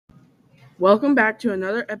Welcome back to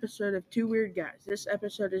another episode of Two Weird Guys. This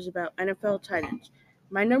episode is about NFL tight ends.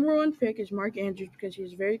 My number one pick is Mark Andrews because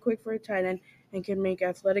he's very quick for a tight end and can make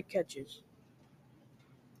athletic catches.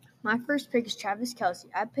 My first pick is Travis Kelce.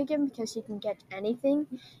 I pick him because he can catch anything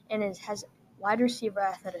and has wide receiver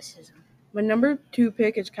athleticism. My number two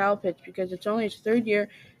pick is Kyle Pitts because it's only his third year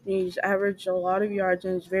and he's averaged a lot of yards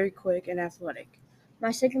and is very quick and athletic. My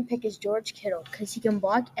second pick is George Kittle because he can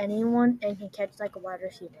block anyone and can catch like a wide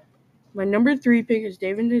receiver. My number three pick is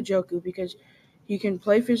David Njoku because he can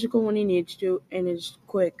play physical when he needs to and is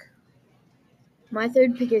quick. My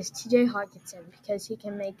third pick is TJ Hawkinson because he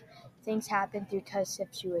can make things happen through tough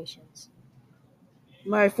situations.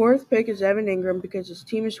 My fourth pick is Evan Ingram because his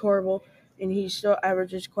team is horrible and he still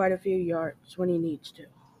averages quite a few yards when he needs to.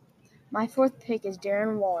 My fourth pick is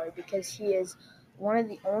Darren Waller because he is one of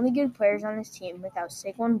the only good players on his team without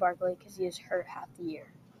Saquon Barkley because he is hurt half the year.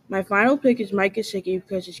 My final pick is Mike Gesicki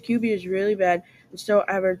because his QB is really bad and still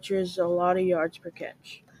averages a lot of yards per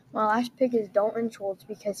catch. My last pick is Dalton Schultz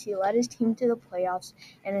because he led his team to the playoffs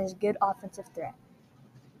and is a good offensive threat.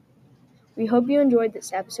 We hope you enjoyed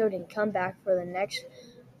this episode and come back for the next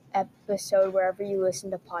episode wherever you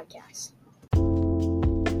listen to podcasts.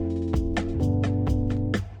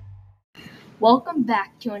 Welcome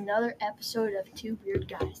back to another episode of Two Weird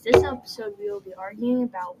Guys. This episode we will be arguing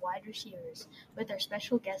about wide receivers with our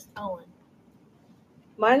special guest Owen.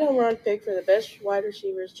 My number one pick for the best wide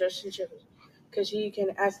receiver is Justin Jefferson because he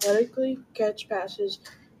can athletically catch passes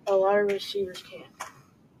a lot of receivers can't.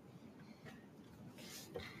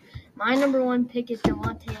 My number one pick is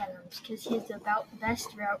Davante Adams because he's the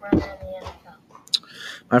best route runner in the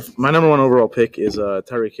NFL. My number one overall pick is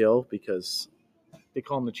Tyreek Hill because they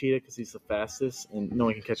call him the cheetah because he's the fastest and no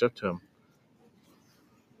one can catch up to him.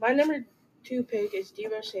 My number two pick is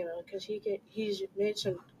Deebo Samuel because he's made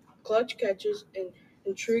some clutch catches and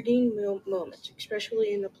intriguing moments,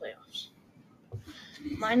 especially in the playoffs.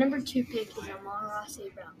 My number two pick is Amon-Ra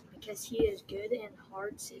St. Brown because he is good in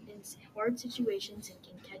hard situations and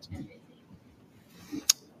can catch everything.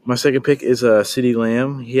 My second pick is CeeDee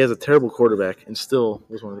Lamb. He has a terrible quarterback and still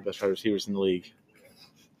was one of the best wide receivers in the league.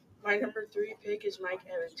 My number three pick is Mike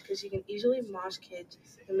Evans because he can easily moss kids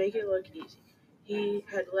and make it look easy. He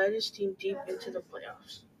had led his team deep into the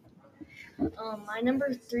playoffs. My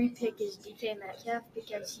number three pick is DK Metcalf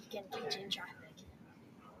because he can catch in traffic.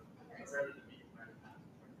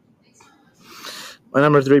 My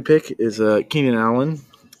number three pick is Keenan Allen.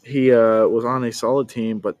 He was on a solid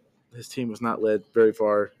team, but his team was not led very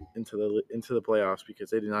far into the playoffs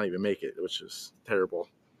because they did not even make it, which is terrible.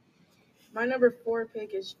 My number four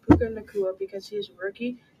pick is Puka Nacua because he is a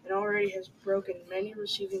rookie and already has broken many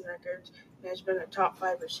receiving records and has been a top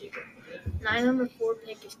 5 receiver. My number four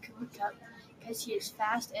pick is Cooper Kupp because he is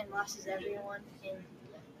fast and losses everyone in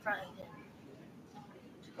front of him.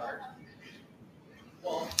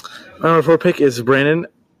 My number four pick is Brandon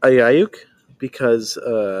Ayuk because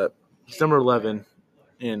he's number 11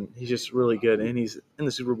 and he's just really good and he's in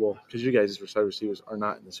the Super Bowl because you guys' wide receivers are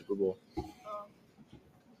not in the Super Bowl.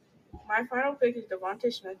 My final pick is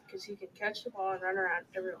Devontae Smith because he can catch the ball and run around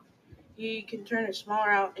everyone. He can turn a small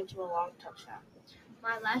route into a long touchdown.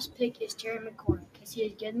 My last pick is Terry McLaurin because he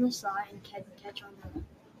is good in the slot and can catch on the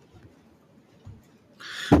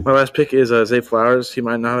run. My last pick is Zay Flowers. He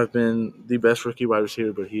might not have been the best rookie wide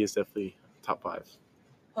receiver, but he is definitely top 5.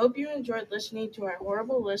 Hope you enjoyed listening to our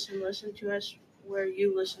horrible list and listen to us where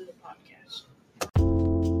you listen to podcasts.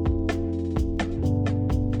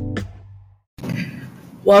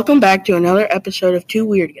 Welcome back to another episode of Two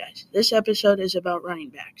Weird Guys. This episode is about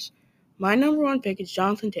running backs. My number one pick is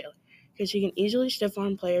Jonathan Taylor because he can easily stiff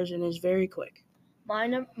arm players and is very quick.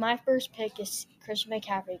 My first pick is Christian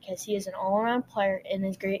McCaffrey because he is an all-around player and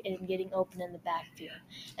is great in getting open in the backfield,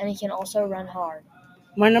 and he can also run hard.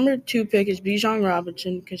 My number two pick is Bijan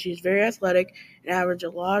Robinson because he's very athletic and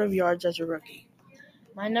averages a lot of yards as a rookie.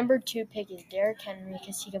 My number two pick is Derrick Henry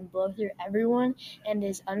because he can blow through everyone and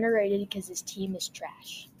is underrated because his team is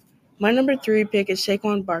trash. My number three pick is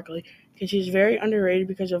Saquon Barkley because he's very underrated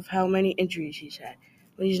because of how many injuries he's had.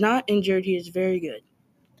 When he's not injured, he is very good.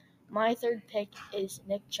 My third pick is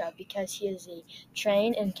Nick Chubb because he is a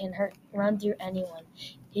train and can run through anyone.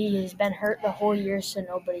 He has been hurt the whole year, so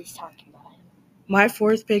nobody's talking about him. My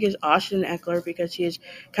fourth pick is Austin Eckler because he is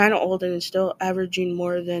kind of old and is still averaging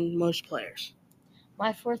more than most players.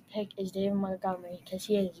 My fourth pick is David Montgomery because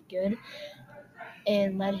he is good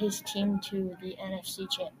and led his team to the NFC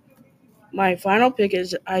Championship. My final pick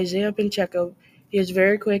is Isaiah Pacheco. He is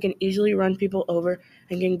very quick and easily run people over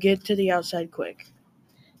and can get to the outside quick.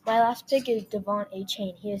 My last pick is Devon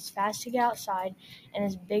Achane. He is fast to get outside and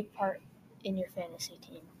is a big part in your fantasy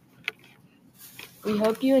team. We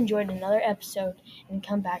hope you enjoyed another episode and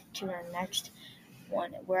come back to our next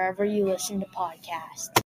one wherever you listen to podcasts.